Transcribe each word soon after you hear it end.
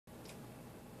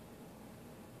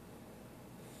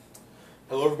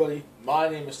Hello everybody, my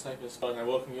name is Sniper Spud and I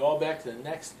welcome you all back to the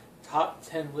next top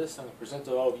 10 list I'm going to present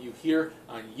to all of you here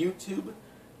on YouTube.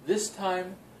 This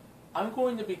time, I'm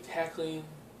going to be tackling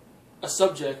a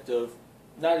subject of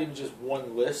not even just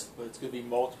one list, but it's going to be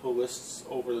multiple lists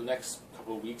over the next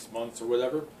couple of weeks, months, or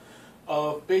whatever,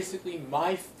 of basically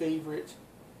my favorite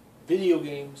video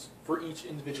games for each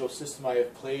individual system I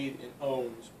have played and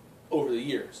owned over the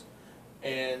years.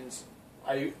 And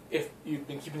if you've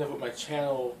been keeping up with my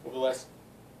channel over the last,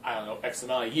 I don't know, X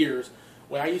amount of years,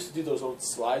 when I used to do those old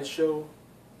slideshow,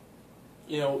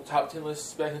 top 10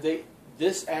 lists back in the day,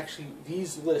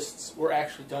 these lists were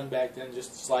actually done back then,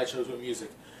 just slideshows with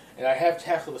music. And I have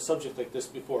tackled a subject like this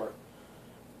before.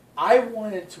 I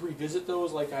wanted to revisit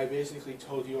those like I basically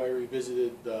told you I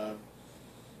revisited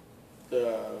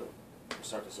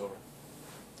start this over.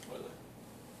 What is it?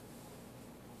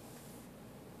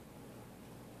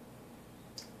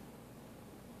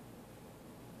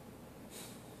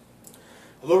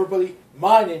 Hello everybody,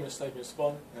 my name is Sniper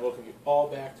Spun, and I welcome you all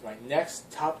back to my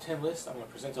next top 10 list I'm going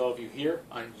to present to all of you here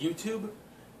on YouTube.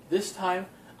 This time,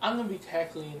 I'm going to be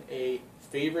tackling a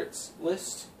favorites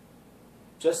list,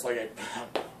 just like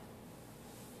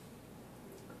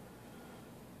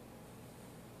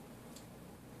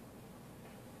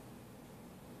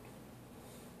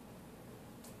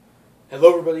Hello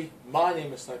everybody, my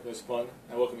name is Sniper Spun, and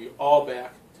I welcome you all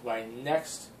back to my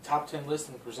next top 10 list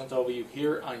I'm going to present to all of you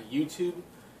here on YouTube.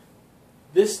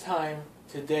 This time,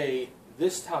 today,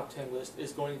 this top 10 list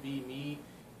is going to be me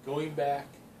going back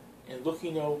and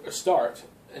looking over, a start,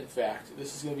 in fact.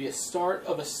 This is going to be a start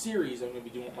of a series I'm going to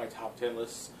be doing with my top 10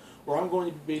 lists, where I'm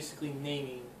going to be basically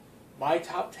naming my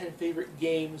top 10 favorite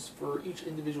games for each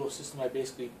individual system I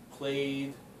basically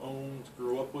played, owned,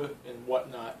 grew up with, and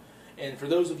whatnot. And for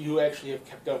those of you who actually have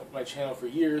kept up with my channel for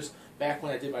years, back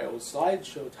when I did my old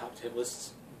slideshow top 10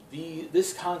 lists,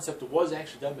 this concept was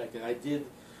actually done back then. I did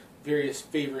various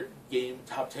favorite game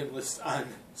top 10 lists on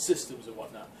systems and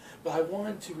whatnot. But I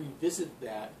wanted to revisit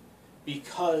that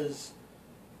because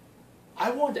I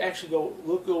wanted to actually go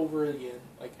look over it again,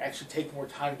 like actually take more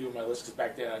time doing my list, because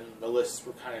back then the lists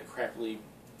were kind of crappily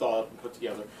thought up and put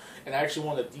together. And I actually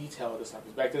wanted to detail this time,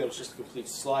 because back then it was just a complete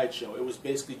slideshow. It was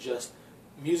basically just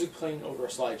music playing over a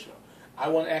slideshow. I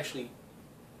want to actually,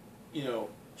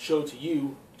 show to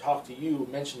you, talk to you,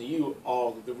 mention to you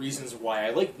all the reasons why I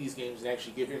like these games, and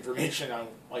actually give information on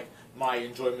my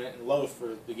enjoyment and love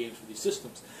for the games for these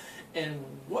systems. And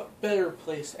what better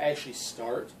place to actually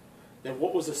start than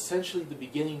what was essentially the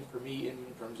beginning for me in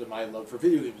terms of my love for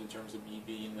video games, in terms of me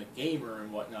being a gamer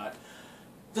and whatnot,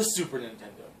 the Super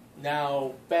Nintendo.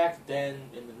 Now, back then,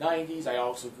 in the 90s, I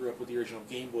also grew up with the original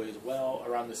Game Boy as well,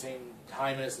 around the same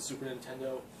time as the Super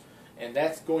Nintendo. And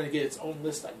that's going to get its own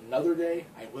list another day.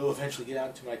 I will eventually get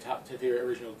on to my top 10 favorite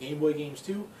original Game Boy games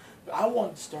too. But I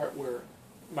want to start where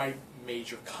my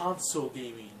major console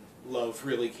gaming love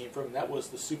really came from, and that was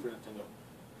the Super Nintendo.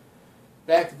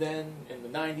 Back then, in the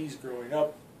 90s, growing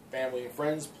up, family and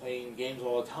friends playing games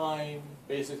all the time.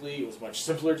 Basically, it was a much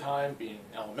simpler time, being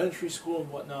in elementary school and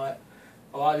whatnot.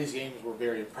 A lot of these games were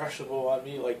very impressionable on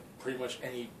me, like pretty much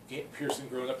any person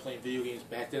growing up playing video games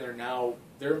back then or now.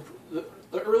 The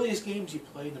earliest games you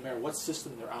play, no matter what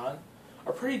system they're on,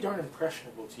 are pretty darn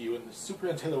impressionable to you, and the Super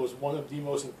Nintendo was one of the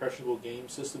most impressionable game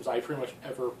systems I pretty much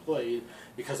ever played,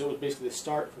 because it was basically the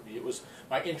start for me. It was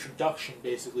my introduction,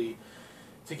 basically,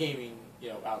 to gaming,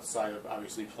 outside of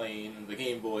obviously playing the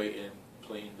Game Boy and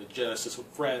playing the Genesis with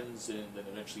friends, and then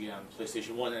eventually get on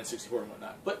PlayStation 1 and 64 and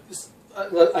whatnot. But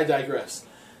I digress.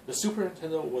 The Super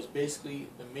Nintendo was basically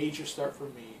the major start for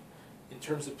me in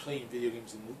terms of playing video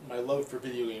games and my love for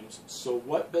video games. So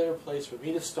what better place for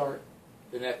me to start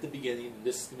than at the beginning? And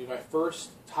this is going to be my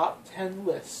first top 10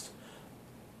 list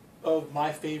of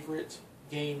my favorite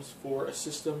games for a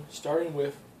system, starting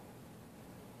with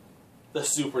the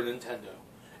Super Nintendo.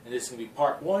 And this is going to be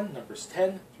part 1, numbers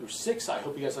 10 through 6. I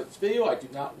hope you guys like this video. I do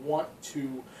not want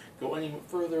to go any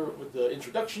further with the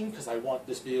introduction, because I want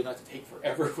this video not to take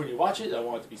forever when you watch it. I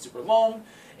want it to be super long.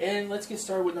 And let's get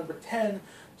started with number 10,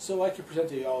 so I can present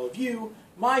to all of you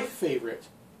my favorite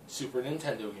Super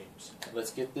Nintendo games. And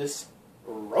let's get this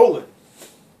rolling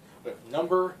with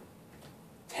number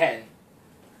 10.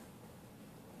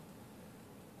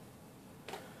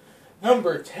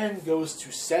 Number 10 goes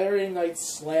to Saturday Night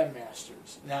Slam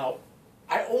Masters. Now,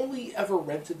 I only ever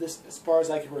rented this, as far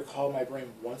as I can recall in my brain,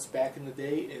 once back in the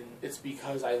day, and it's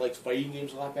because I liked fighting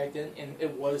games a lot back then, and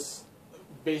it was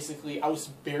basically, I was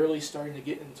barely starting to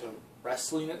get into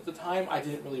wrestling at the time. I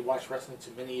didn't really watch wrestling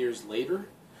until many years later,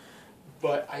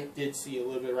 but I did see a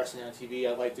little bit of wrestling on TV.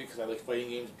 I liked it because I like fighting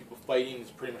games. People fighting is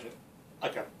pretty much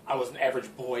I was an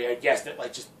average boy, I guess, that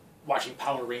just watching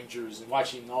Power Rangers and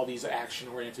watching all these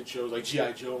action-oriented shows like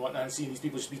G.I. Joe and whatnot, and seeing these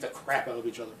people just beat the crap out of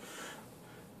each other.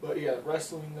 But yeah,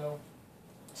 wrestling though,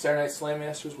 Saturday Night Slam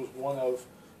Masters was one of,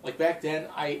 like back then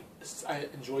I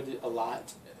enjoyed it a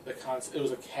lot. It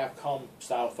was a Capcom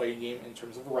style fighting game in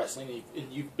terms of wrestling,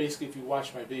 and you basically, if you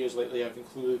watch my videos lately, I've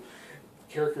included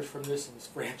characters from this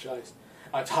franchise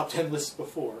on top 10 lists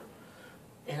before.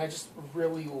 And I just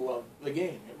really loved the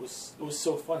game. It was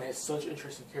so fun. It had such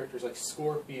interesting characters like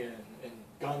Scorpion and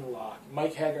Gunlock.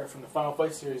 Mike Hagar from the Final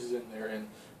Fight series is in there, and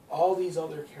all these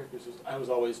other characters. I was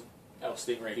always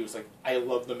Stingray. He was like, I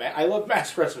loved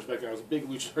masked wrestlers back then. I was a big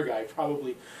luchador guy. I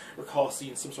probably recall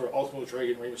seeing some sort of Ultimo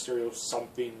Dragon, Rey Mysterio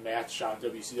something match on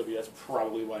WCW. That's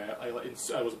probably why I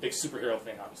was a big superhero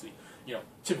fan. Obviously,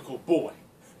 typical boy.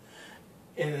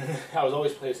 And I was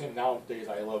always playing the same. Nowadays,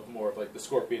 I love more of like the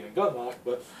Scorpion and Gunlock,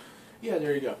 but yeah,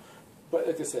 there you go. But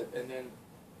like I said, and then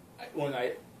when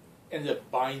I ended up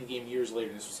buying the game years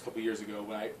later, this was a couple years ago,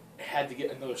 when I had to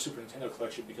get another Super Nintendo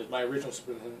collection, because my original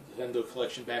Super Nintendo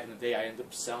collection back in the day, I ended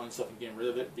up selling stuff and getting rid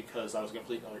of it because I was a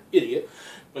complete another idiot.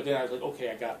 But then I was like, okay,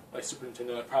 I got my Super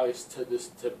Nintendo. I probably said this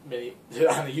to many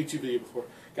on a YouTube video before.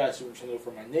 Got a Super Nintendo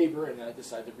from my neighbor, and then I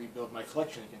decided to rebuild my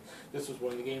collection again. This was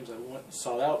one of the games I went and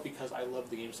sought out because I loved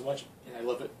the game so much, and I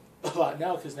love it a lot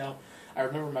now because now I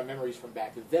remember my memories from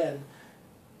back then.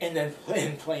 And then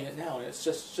playing it now, and it's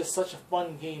just such a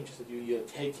fun game just to do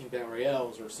tag team battle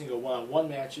royales or single one-on-one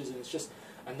matches, and it's just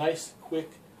a nice, quick,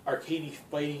 arcadey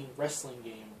fighting wrestling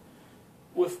game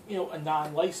with a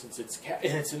non-license. It's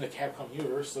in the Capcom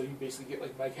universe, so you basically get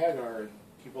like Mike Hagar and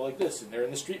people like this, and they're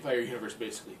in the Street Fighter universe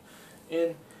basically.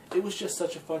 And it was just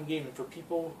such a fun game, and for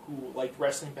people who liked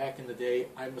wrestling back in the day,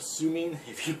 I'm assuming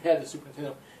if you had the Super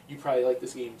Nintendo, you probably liked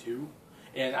this game too.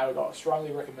 And I would strongly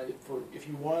recommend it for if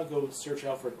you want to go search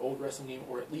out for an old wrestling game,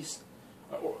 or at least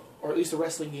a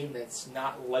wrestling game that's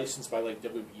not licensed by like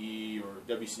WWE or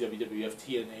WCW, WF,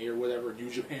 TNA, or whatever, New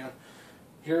Japan.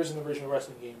 Here's an original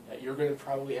wrestling game that you're going to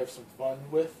probably have some fun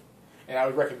with, and I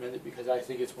would recommend it because I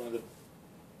think it's one of the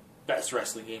best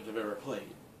wrestling games I've ever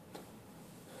played.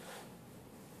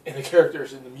 And the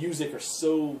characters and the music are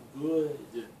so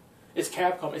good. It's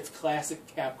Capcom. It's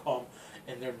classic Capcom.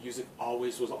 And their music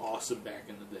always was awesome back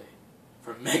in the day.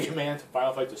 From Mega Man to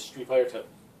Final Fight to Street Fighter to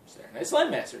Saturday Night Slam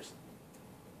Masters.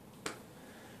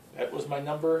 That was my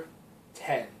number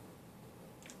 10.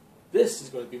 This is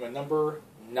going to be my number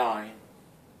 9.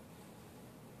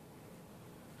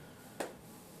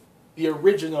 The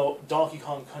original Donkey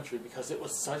Kong Country, because it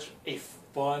was such a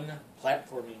fun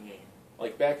platforming game.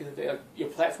 Like back in the day,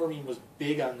 platforming was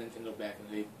big on Nintendo back in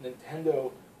the day.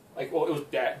 Nintendo... it was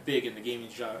that big in the gaming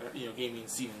genre, gaming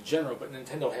scene in general. But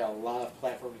Nintendo had a lot of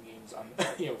platforming games on,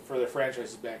 for their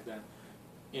franchises back then,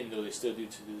 even though they still do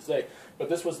to this day. But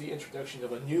this was the introduction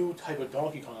of a new type of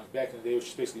Donkey Kong back in the day, which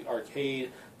is basically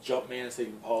arcade, Jumpman,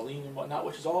 Saving Pauline, and whatnot,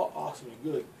 which is all awesome and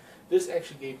good. This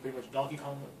actually gave pretty much Donkey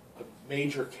Kong a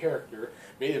major character,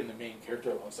 made him the main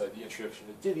character alongside the introduction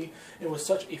of Diddy. It was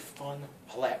such a fun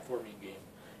platforming game.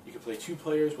 You could play 2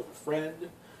 players with a friend.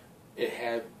 It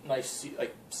had nice,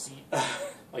 like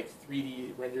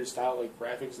 3D rendered style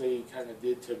graphics they kind of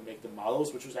did to make the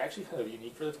models, which was actually kind of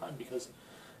unique for the time because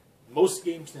most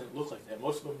games didn't look like that.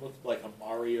 Most of them looked like a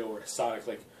Mario or a Sonic,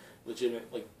 like legitimate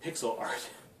pixel art.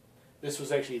 This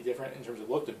was actually different in terms of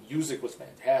look. The music was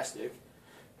fantastic.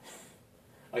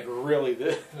 Really,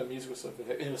 the music was so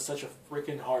fantastic. It was such a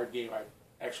freaking hard game. I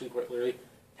actually quite literally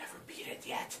never beat it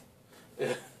yet.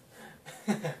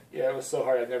 Yeah, it was so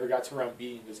hard. I never got to around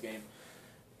beating this game.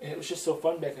 And it was just so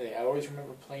fun back in the day. I always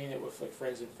remember playing it with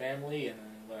friends and family, and then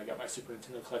when I got my Super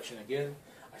Nintendo collection again,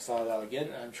 I saw it out again,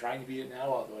 and I'm trying to beat it now,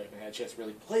 although I haven't had a chance to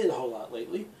really play it a whole lot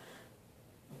lately.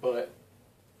 Or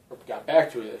got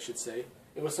back to it, I should say.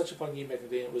 It was such a fun game back in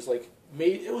the day, and it was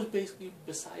it was basically,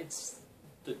 besides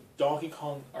the Donkey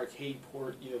Kong arcade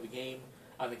port, the game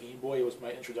on the Game Boy, it was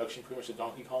my introduction pretty much to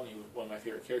Donkey Kong. He was one of my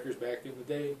favorite characters back in the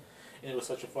day. And it was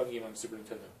such a fun game on the Super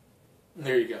Nintendo.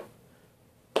 There you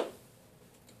go.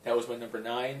 That was my number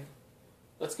 9.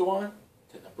 Let's go on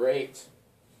to number 8.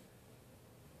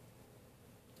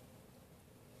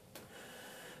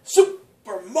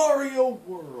 Super Mario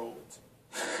World.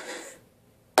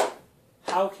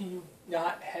 How can you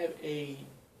not have a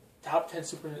top 10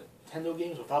 Super Nintendo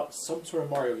games without some sort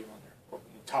of Mario game on there? Or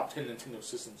top 10 Nintendo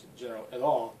systems in general at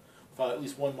all, without at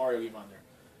least one Mario game on there.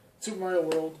 Super Mario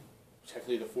World,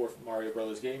 technically the 4th Mario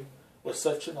Brothers game, was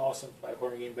such an awesome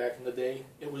platforming game back in the day.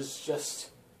 It was just,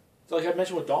 like I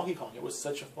mentioned with Donkey Kong, it was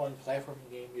such a fun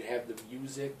platforming game. You have the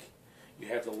music, you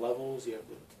have the levels, you have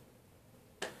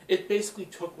the... it basically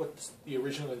took what the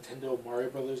original Nintendo Mario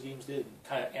Brothers games did and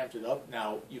kind of amped it up.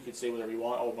 Now, you could say whatever you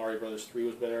want. Oh, Mario Brothers 3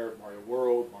 was better, Mario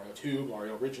World, Mario 2,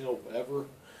 Mario Original, whatever.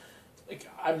 Like,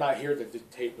 I'm not here to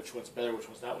dictate which one's better, which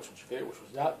one's not, which one's your favorite, which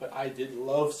one's not, but I did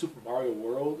love Super Mario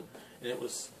World, and it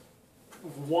was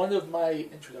one of my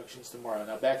introductions to Mario.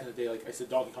 Now, back in the day, like I said,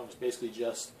 Donkey Kong was basically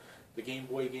just the Game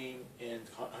Boy game and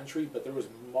Country, but there was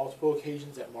multiple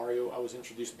occasions that Mario I was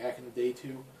introduced back in the day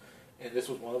to, and this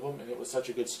was one of them, and it was such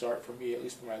a good start for me, at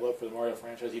least for my love for the Mario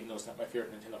franchise, even though it's not my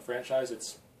favorite Nintendo franchise.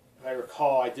 It's, if I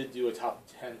recall, I did do a top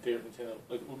 10 favorite Nintendo,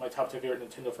 like my top 10 favorite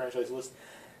Nintendo franchise list.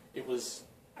 It was,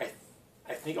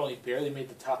 I think only barely made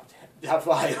the top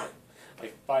 5,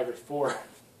 like 5 or 4.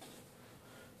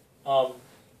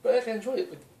 But I can enjoy it.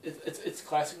 Like, it's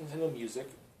classic Nintendo music,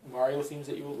 Mario themes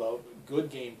that you will love, good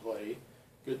gameplay,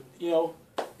 good,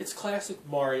 it's classic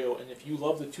Mario, and if you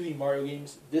love the 2D Mario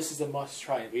games, this is a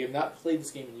must-try. If you have not played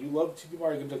this game and you love 2D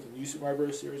Mario games like the new Super Mario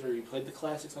Bros. Series, or you played the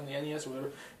classics on the NES or whatever,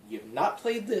 and you have not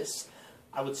played this,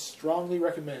 I would strongly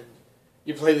recommend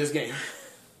you play this game.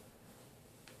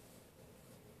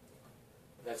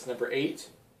 That's number 8.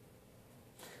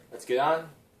 Let's get on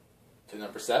to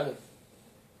number 7.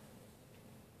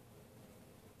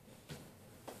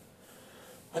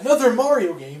 Another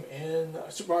Mario game, and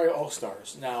Super Mario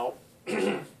All-Stars. Now,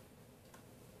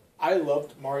 I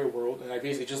loved Mario World, and I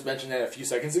basically just mentioned that a few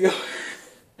seconds ago.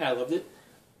 And I loved it.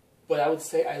 But I would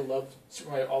say I loved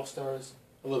Super Mario All-Stars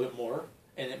a little bit more.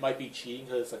 And it might be cheating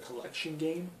because it's a collection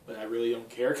game, but I really don't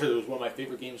care because it was one of my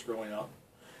favorite games growing up.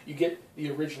 You get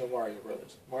the original Mario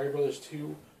Brothers. Mario Brothers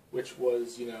 2, which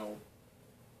was, Doki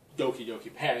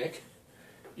Doki Panic.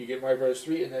 You get Mario Bros.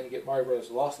 3, and then you get Mario Bros.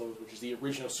 Lost Levels, which is the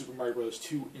original Super Mario Bros.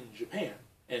 2 in Japan.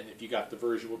 And if you got the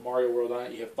version with Mario World on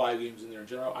it, you have 5 games in there in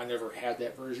general. I never had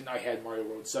that version. I had Mario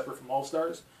World separate from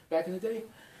All-Stars back in the day.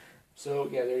 So,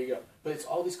 yeah, there you go. But it's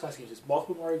all these classic games. It's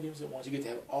multiple Mario games at once. You get to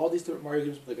have all these different Mario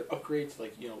games with like upgrades.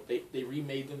 Like, they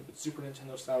remade them with Super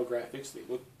Nintendo-style graphics. They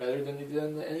look better than they did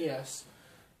on the NES.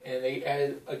 And they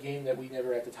added a game that we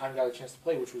never at the time got a chance to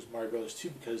play, which was Mario Bros. 2,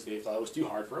 because they thought it was too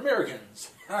hard for Americans.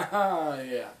 Haha,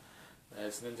 yeah.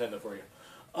 That's Nintendo for you.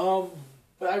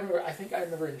 But I think I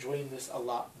remember enjoying this a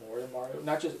lot more than Mario.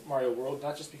 Not just Mario World,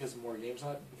 not just because of more games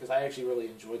on it, because I actually really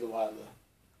enjoyed a lot of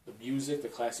the music, the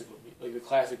classic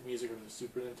music from the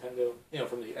Super Nintendo,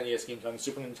 from the NES games on the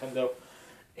Super Nintendo.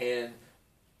 And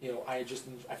I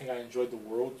think I enjoyed the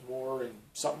world more and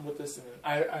something with this, and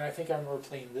I think I remember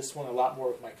playing this one a lot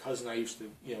more with my cousin I used to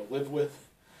live with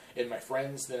and my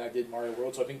friends than I did Mario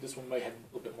World. So I think this one might have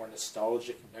a little bit more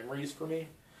nostalgic memories for me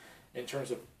in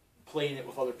terms of playing it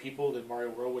with other people than Mario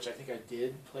World, which I think I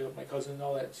did play with my cousin and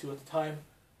all that too at the time.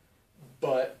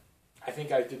 But I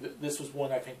think I did. This was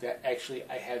one I think that actually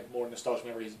I had more nostalgic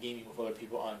memories gaming with other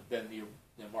people on than the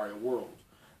Mario World.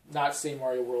 Not saying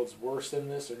Mario World's worse than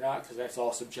this or not, because that's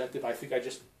all subjective. I think I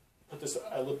just put this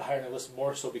a little higher on the list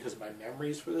more so because of my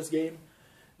memories for this game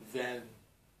than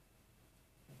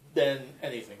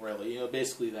anything, really.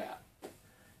 Basically that.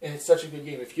 And it's such a good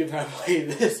game. If you've not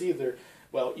played this either,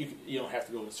 well, you don't have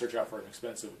to go and search out for an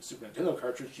expensive Super Nintendo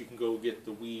cartridge. You can go get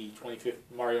the Wii 25th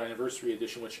Mario Anniversary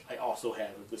Edition, which I also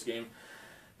have of this game,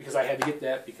 because I had to get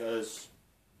that because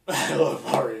I love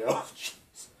Mario.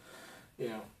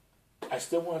 Jeez. I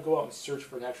still want to go out and search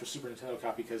for an actual Super Nintendo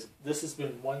copy, because this has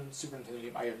been one Super Nintendo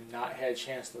game I have not had a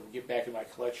chance to get back in my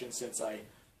collection since I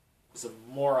was a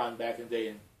moron back in the day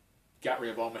and got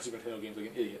rid of all my Super Nintendo games like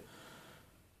an idiot.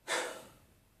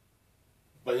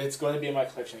 But it's going to be in my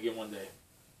collection again one day.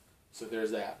 So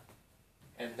there's that.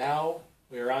 And now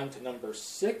we're on to number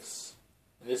 6.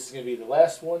 And this is going to be the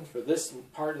last one for this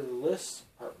part of the list,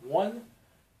 part 1.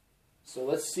 So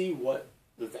let's see what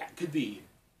that could be.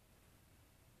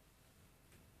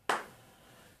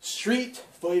 Street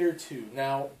Fighter 2.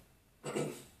 Now,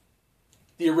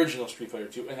 the original Street Fighter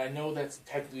 2, and I know that's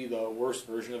technically the worst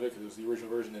version of it because it was the original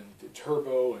version and the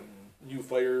Turbo and New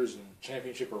Fighters and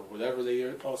Championship or whatever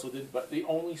they also did, but the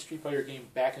only Street Fighter game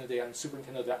back in the day on the Super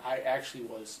Nintendo that I actually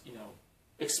was,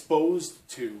 exposed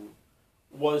to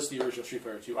was the original Street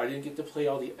Fighter 2. I didn't get to play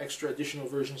all the extra additional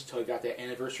versions until I got that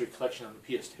Anniversary Collection on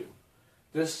the PS2.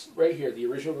 This right here, the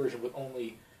original version with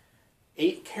only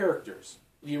 8 characters.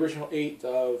 The original 8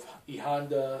 of E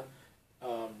Honda,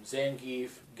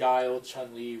 Zangief, Guile,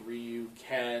 Chun-Li, Ryu,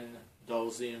 Ken,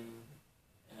 Dhalsim,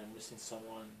 and I'm missing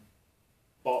someone,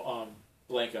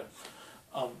 Blanca.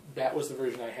 That was the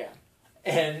version I had.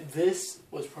 And this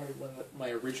was probably one of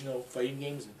my original fighting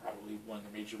games, and probably one of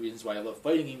the major reasons why I love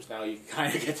fighting games now. You can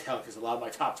kind of get to tell, because a lot of my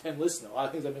top 10 lists and a lot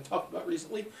of things I've been talking about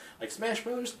recently, like Smash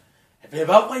Brothers, have been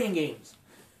about fighting games.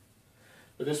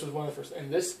 But this was one of the first,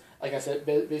 and this, like I said,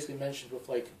 basically mentioned with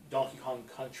like Donkey Kong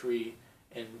Country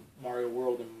and Mario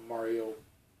World and Mario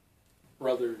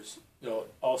Brothers,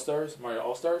 All-Stars, Mario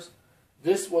All-Stars.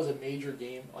 This was a major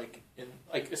game,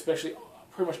 especially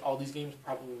pretty much all these games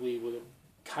probably would have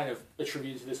kind of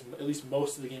attributed to this. At least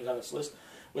most of the games on this list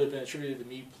would have been attributed to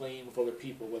me playing with other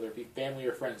people, whether it be family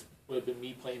or friends. Would have been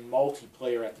me playing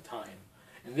multiplayer at the time,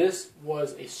 and this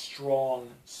was a strong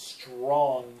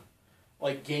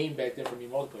game back then for me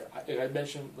multiplayer. I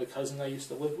mentioned the cousin I used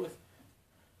to live with.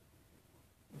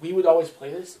 We would always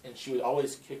play this, and she would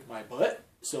always kick my butt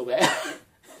so bad.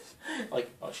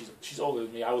 She's older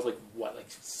than me. I was like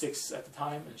 6 at the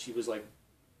time, and she was like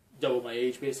double my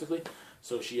age basically.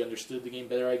 So she understood the game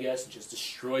better, I guess, and just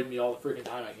destroyed me all the freaking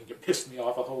time. I think it pissed me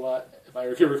off a whole lot. If I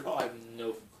recall, I have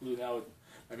no clue now.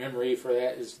 My memory for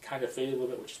that is kind of faded a little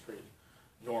bit, which is pretty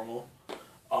normal.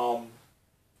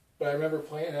 But I remember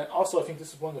playing, and also I think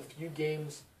this is one of the few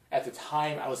games at the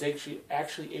time I was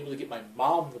actually able to get my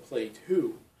mom to play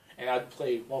too. And I'd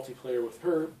play multiplayer with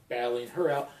her, battling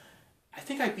her out. I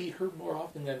think I beat her more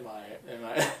often than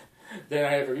than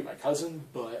I ever beat my cousin,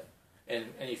 and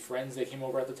any friends that came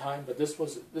over at the time. But this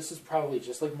is probably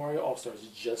just like Mario All-Stars,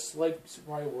 just like Super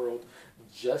Mario World,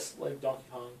 just like Donkey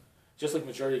Kong, just like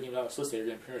majority of games on this list that you're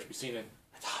going to pretty much be seen in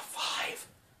the top 5. It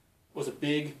was a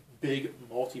big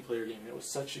multiplayer game. It was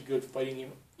such a good fighting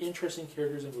game, interesting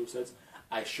characters and movesets.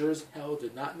 I sure as hell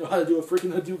did not know how to do a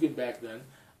freaking Hadouken back then.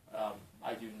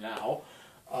 I do now.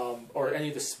 Or any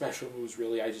of the special moves,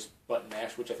 really. I just button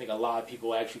mash, which I think a lot of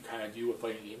people actually kind of do with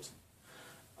fighting games.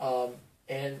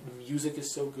 And the music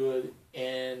is so good,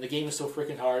 and the game is so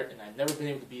freaking hard, and I've never been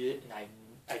able to beat it, and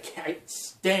I can't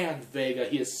stand Vega.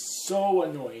 He is so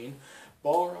annoying.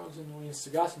 Balrog's annoying,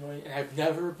 Sagat's annoying, and I've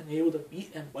never been able to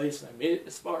beat M. Bison. I made it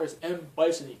as far as M.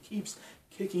 Bison. He keeps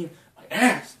kicking my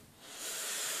ass.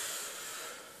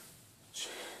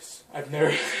 Jeez. I've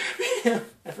never beat him.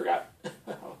 I forgot.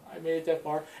 I made it that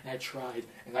far, and I tried,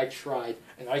 and I tried,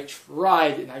 and I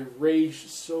tried, and I raged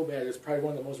so bad. It's probably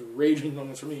one of the most raging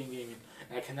moments for me in gaming,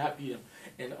 and I cannot beat him.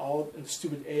 And the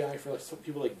stupid AI for some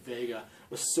people like Vega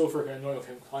was so freaking annoying with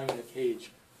him climbing the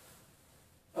cage.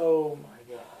 Oh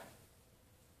my god.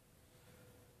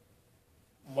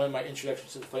 One of my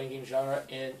introductions to the fighting game genre,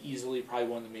 and easily probably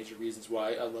one of the major reasons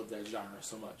why I love that genre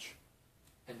so much.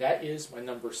 And that is my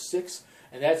number 6,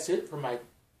 and that's it for my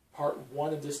part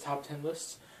 1 of this top 10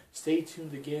 list. Stay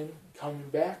tuned again, coming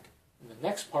back in the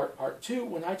next part 2,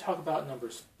 when I talk about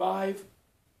numbers 5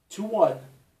 to 1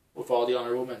 with all the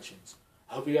honorable mentions.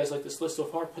 I hope you guys like this list so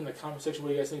far. Put in the comment section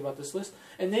what you guys think about this list,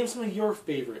 and name some of your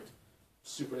favorite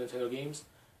Super Nintendo games.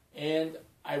 And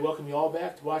I welcome you all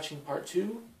back to watching part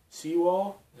 2. See you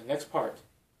all in the next part.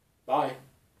 Bye.